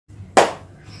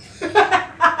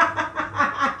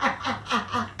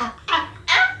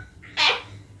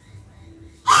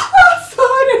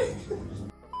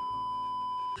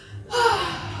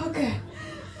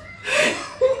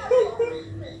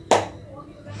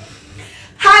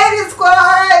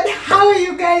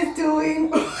guys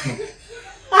doing?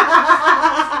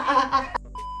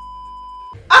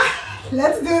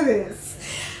 Let's do this.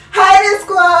 Hi Ree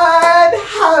Squad!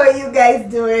 How are you guys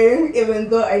doing? Even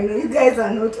though I know you guys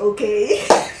are not okay.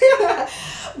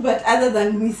 But other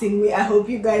than missing me, I hope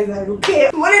you guys are okay.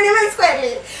 Oh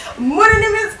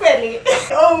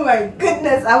my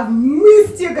goodness, I've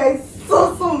missed you guys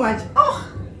so much. Oh,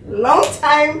 long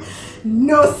time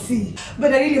no see.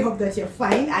 But I really hope that you're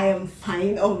fine. I am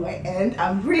fine on my end.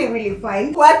 I'm really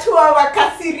fine. Watu wa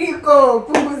wakasiriko,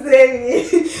 punguzeni.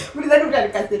 Mlizani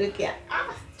mtanikasirikia.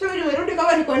 Nimerudi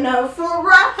kama niko na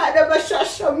furaha na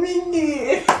bashasha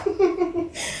mingi.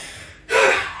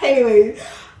 Anyways,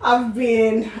 I've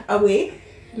been away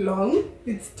long.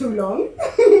 It's too long.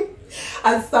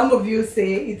 As some of you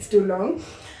say, it's too long.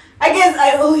 I guess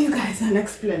I owe you guys an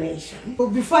explanation. But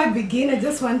before I begin, I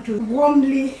just want to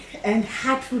warmly and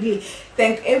heartfully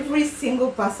thank every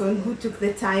single person who took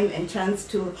the time and chance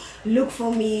to look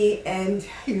for me and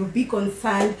be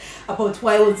concerned about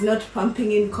why I was not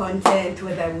pumping in content,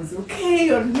 whether I was okay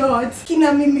or not.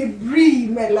 Kina Mimi Bree,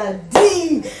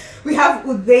 Melody, we have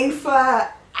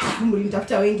Udhaifa,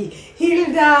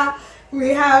 Hilda, we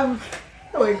have,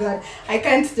 oh my god, I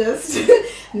can't just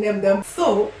name them.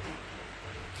 So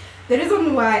the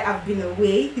reason why I've been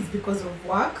away is because of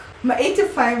work. My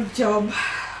 8-to-5 job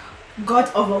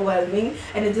got overwhelming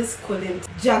and I just couldn't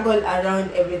juggle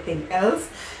around everything else.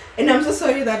 And I'm so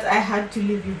sorry that I had to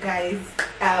leave you guys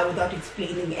without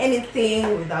explaining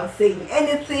anything, without saying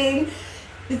anything.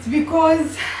 It's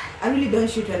because I really don't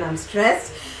shoot when I'm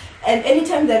stressed. And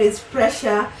anytime there is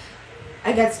pressure,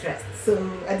 I get stressed. So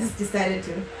I just decided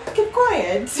to keep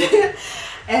quiet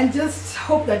and just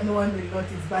hope that no one will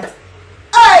notice. But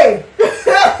hey!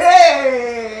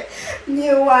 Ni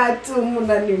watu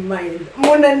munani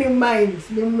mind,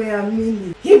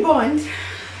 nimeamini. He bond.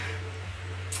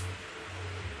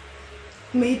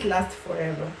 May it last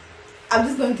forever. I'm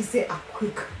just going to say a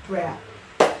quick prayer.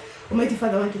 Almighty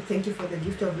Father, I want to thank you for the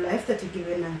gift of life that you've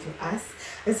given unto us.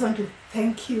 I just want to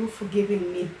thank you for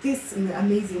giving me this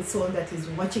amazing soul that is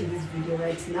watching this video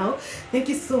right now. Thank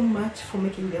you so much for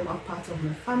making them a part of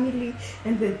my family,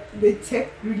 and they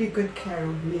take really good care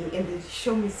of me and they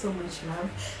show me so much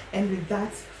love. And with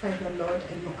that, Father Lord,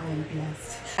 I know I am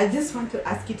blessed. I just want to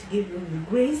ask you to give them the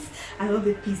grace and all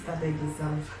the peace that they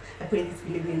deserve. I pray this,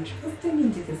 believing and trusting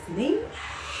in Jesus' name.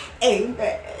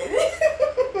 Amen.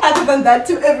 Other than that,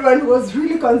 to everyone who was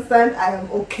really concerned, I am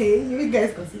okay. You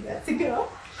guys can see that,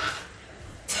 girl.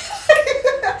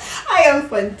 I am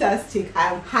fantastic.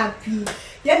 I am happy.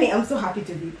 Yani, I'm so happy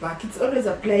to be back. It's always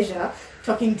a pleasure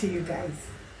talking to you guys.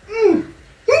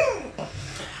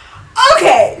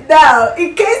 Okay, now,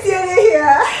 in case you're new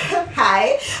here,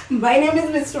 hi, my name is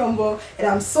Ms Rombo and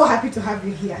I'm so happy to have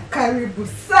you here. Karibu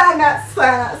sana.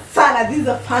 This is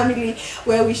a family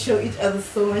where we show each other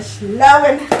so much love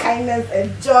and kindness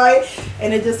and joy,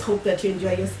 and I just hope that you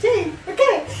enjoy your stay.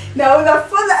 Okay, now without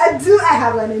further ado, I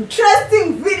have an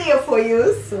interesting video for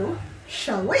you, so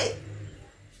shall we?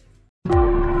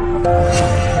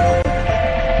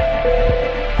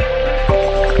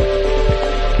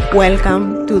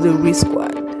 Welcome to the Ree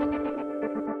Squad.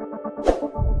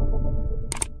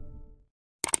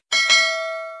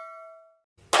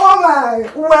 Oh my,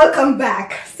 welcome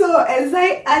back. So as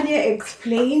I earlier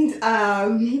explained,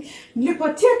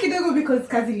 nilipotea kidogo because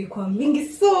kazi ilikuwa mingi,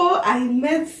 so I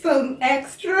made some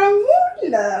extra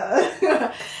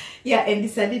moolah. Yeah, and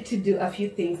decided to do a few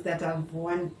things that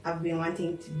I've been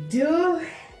wanting to do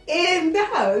in the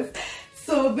house.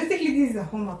 So basically this is a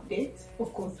home update,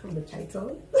 of course, from the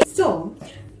title. So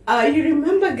you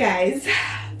remember guys,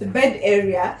 the bed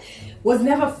area was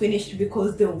never finished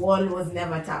because the wall was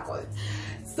never tackled.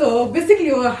 So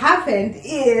basically what happened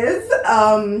is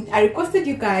I requested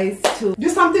you guys to do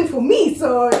something for me,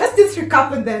 so let's just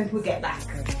recap and then we'll get back.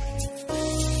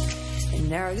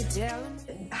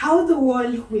 How the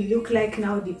wall will look like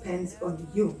now depends on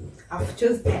you. I've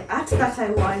chosen the art that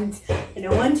I want, and I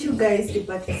want you guys to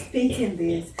participate in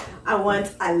this. I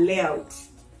want a layout.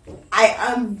 I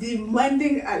am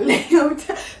demanding a layout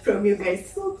from you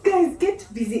guys. So guys, get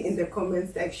busy in the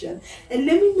comment section and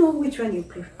let me know which one you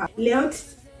prefer. Layout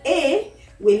A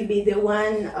will be the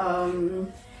one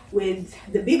with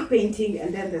the big painting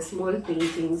and then the small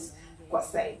paintings per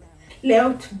side.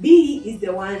 Layout B is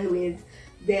the one with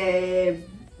the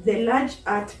large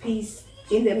art piece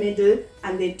in the middle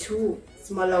and the two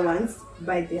smaller ones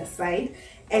by their side.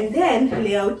 And then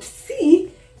layout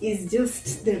C is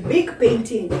just the big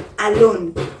painting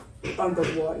alone on the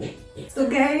wall. So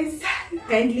guys,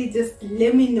 kindly just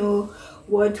let me know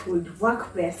what would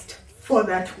work best for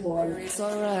that wall. It's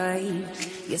alright.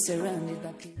 You're surrounded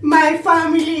by people. My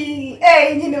family.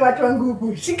 Hey, you know what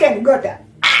wangupu? Chicken gota.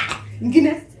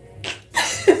 Ngine.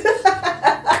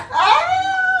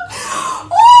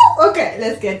 Okay,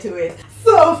 let's get to it.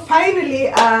 So finally,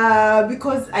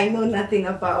 because I know nothing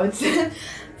about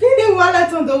painting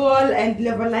wallet on the wall and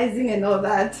levelizing and all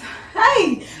that,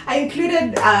 I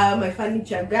included my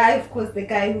furniture guy, of course, the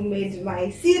guy who made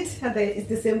my seat, and it's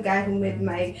the same guy who made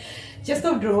my chest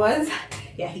of drawers.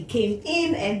 Yeah, he came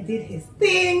in and did his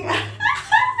thing.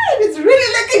 It's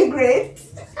really looking great.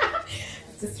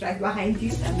 Just right behind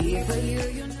you. I'm here for you,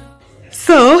 you know.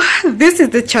 So this is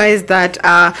the choice that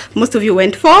most of you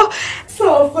went for.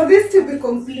 So for this to be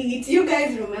complete, you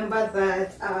guys remember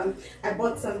that I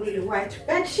bought some really white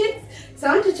bed sheets. So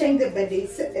I want to change the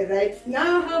beddings right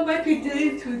now. How about we do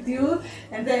it with you,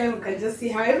 and then we can just see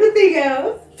how everything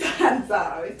else turns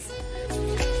out.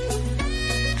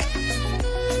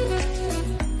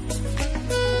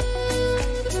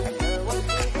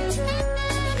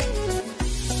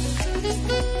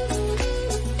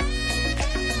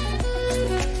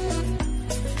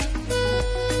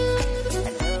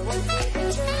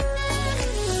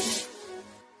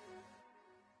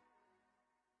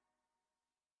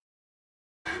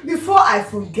 Before I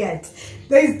forget,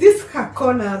 there is this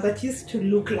corner that used to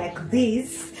look like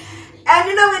this, and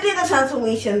you know, we did a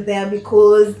transformation there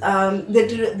because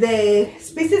the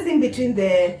spaces in between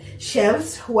the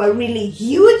shelves were really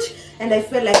huge, and I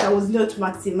felt like I was not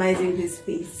maximizing this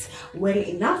space well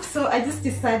enough. So I just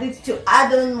decided to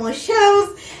add on more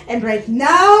shelves, and right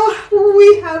now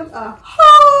we have a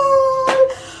whole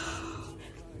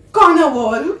corner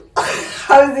wall.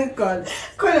 How is it called?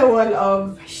 Corner wall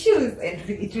of shoes, and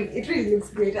it really looks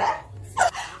great. Huh?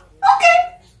 Okay,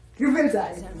 reveal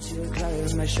time. To cry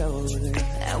on my shoulder.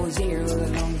 I was here all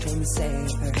along trying to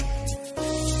save her.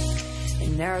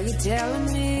 And now you're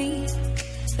telling me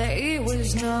that it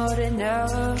was not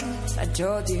enough. I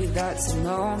told you that some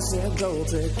months ago,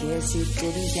 but guess you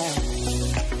couldn't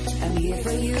count. I'm here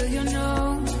for you, you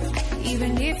know.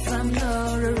 Even if I'm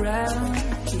not around,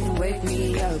 you can wake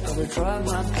me up. I will try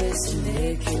my best to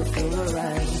make you feel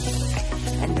alright.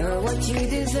 I know what you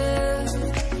deserve,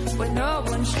 but no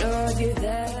one showed you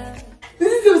that.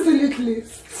 This is absolutely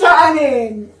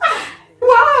stunning.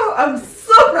 Wow, I'm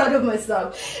so proud of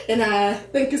myself, and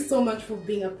thank you so much for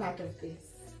being a part of this.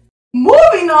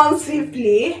 Moving on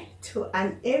swiftly to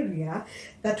an area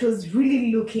that was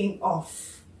really looking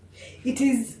off. It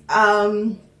is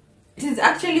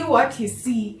actually what you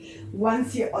see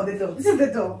once you're on the door. This is the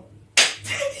door.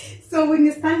 So when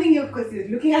you're standing here, of course, you're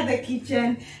looking at the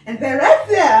kitchen, and then right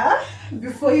there,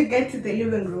 before you get to the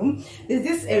living room, there's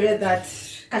this area that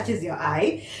catches your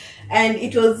eye, and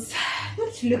it was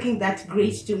not looking that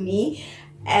great to me.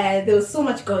 There was so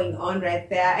much going on right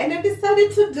there, and I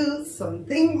decided to do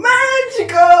something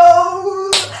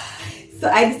magical. So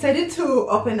I decided to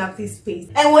open up this space.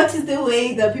 And what is the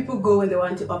way that people go when they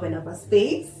want to open up a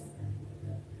space?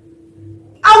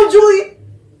 I'm Julie.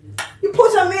 You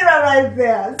put a mirror right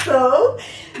there. So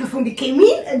the fundi came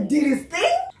in and did his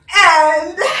thing,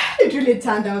 and it really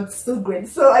turned out so great.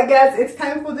 So I guess it's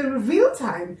time for the reveal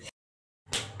time.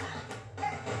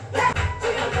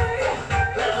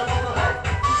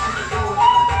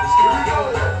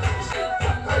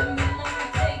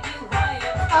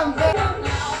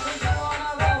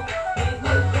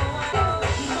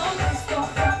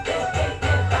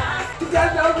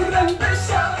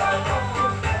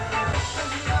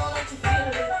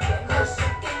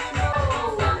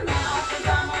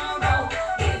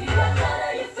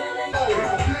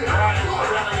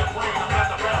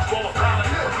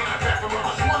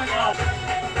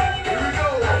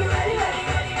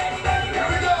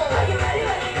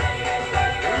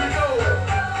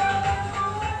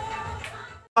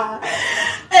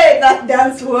 Hey, that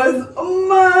dance was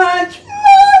much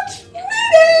needed.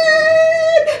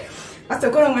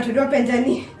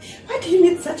 Why do you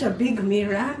need such a big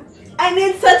mirror? I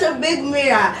need such a big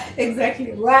mirror.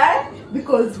 Exactly. Why?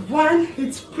 Because one,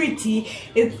 it's pretty.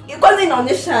 It goes in on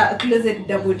the closet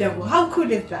double. How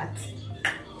cool is that?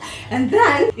 And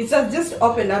then it has just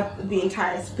opened up the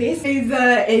entire space. It's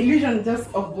an illusion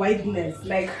just of wideness.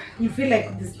 Like you feel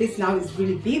like the space now is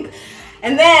really big.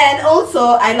 And then also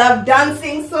I love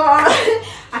dancing, so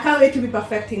I can't wait to be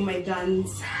perfecting my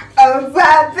dance.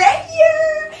 Thank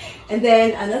you. And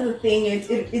then another thing,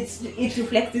 it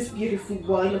reflects this beautiful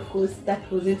wall. Of course,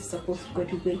 that wasn't supposed to go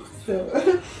to waste.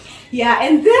 So yeah,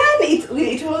 and then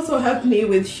it also helped me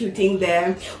with shooting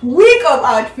the week of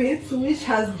outfits, which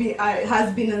has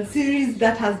been a series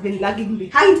that has been lagging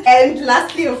behind. And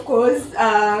lastly, of course,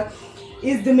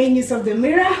 is the main use of the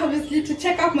mirror, obviously, to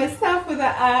check out my stuff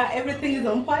whether everything is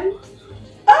on point.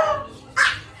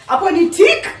 Upon you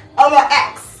tick over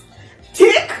X.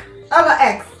 Tick over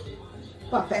X.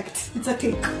 Perfect. It's a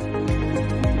tick.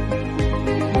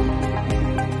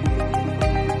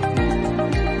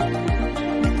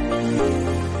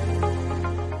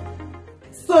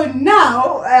 So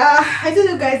now, I tell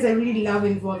you guys, I really love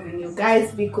involving you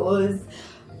guys because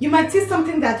you might see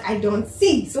something that I don't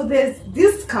see. So there's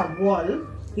this curved wall.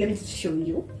 Let me just show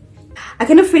you. I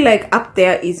kind of feel like up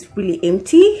there is really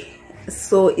empty.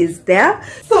 So is there.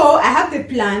 So I have the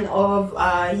plan of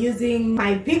using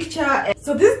my picture.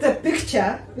 So this is the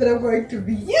picture that I'm going to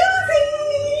be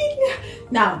using.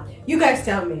 Now, you guys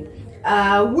tell me,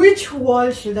 which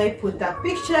wall should I put that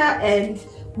picture and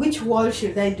which wall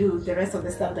should I do the rest of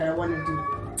the stuff that I want to do?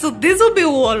 So this will be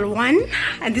wall 1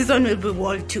 and this one will be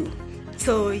wall 2.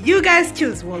 So you guys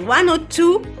choose wall 1 or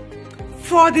 2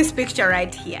 for this picture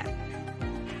right here.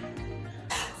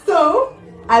 So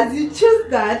as you choose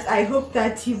that, I hope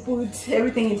that you put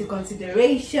everything into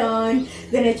consideration.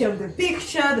 The nature of the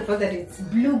picture, the fact that it's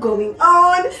blue going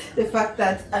on, the fact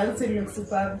that I also look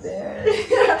superb there.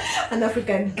 An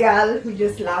African girl who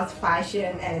just loves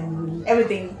fashion and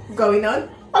everything going on.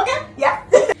 Okay, yeah.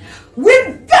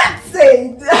 With that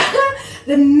said,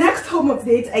 the next home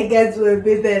update, I guess, will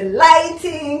be the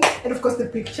lighting and of course the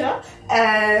picture.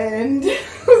 And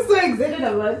I'm so excited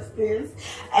about this.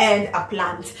 And a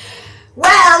plant.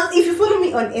 Well, if you follow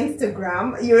me on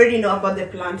Instagram, you already know about the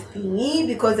plant thingy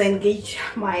because I engage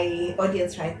my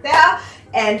audience right there.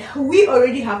 And we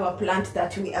already have a plant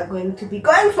that we are going to be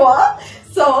going for.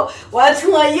 So, watch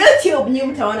my YouTube new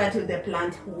mtaona to the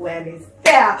plant where it's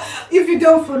there. If you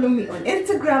don't follow me on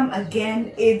Instagram,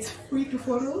 again, it's free to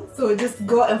follow. So just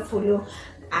go and follow.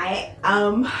 I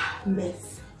am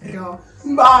Ms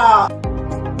Rombo.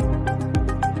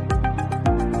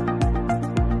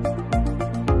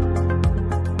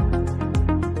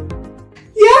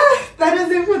 That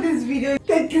is it for this video.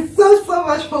 Thank you so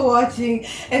much for watching.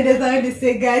 And as I always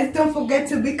say, guys, don't forget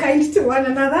to be kind to one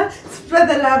another, spread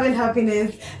the love and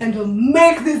happiness, and to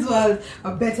make this world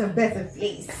a better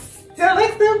place. Till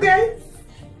next time, guys.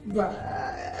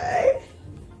 Bye.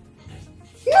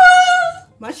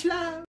 Much love.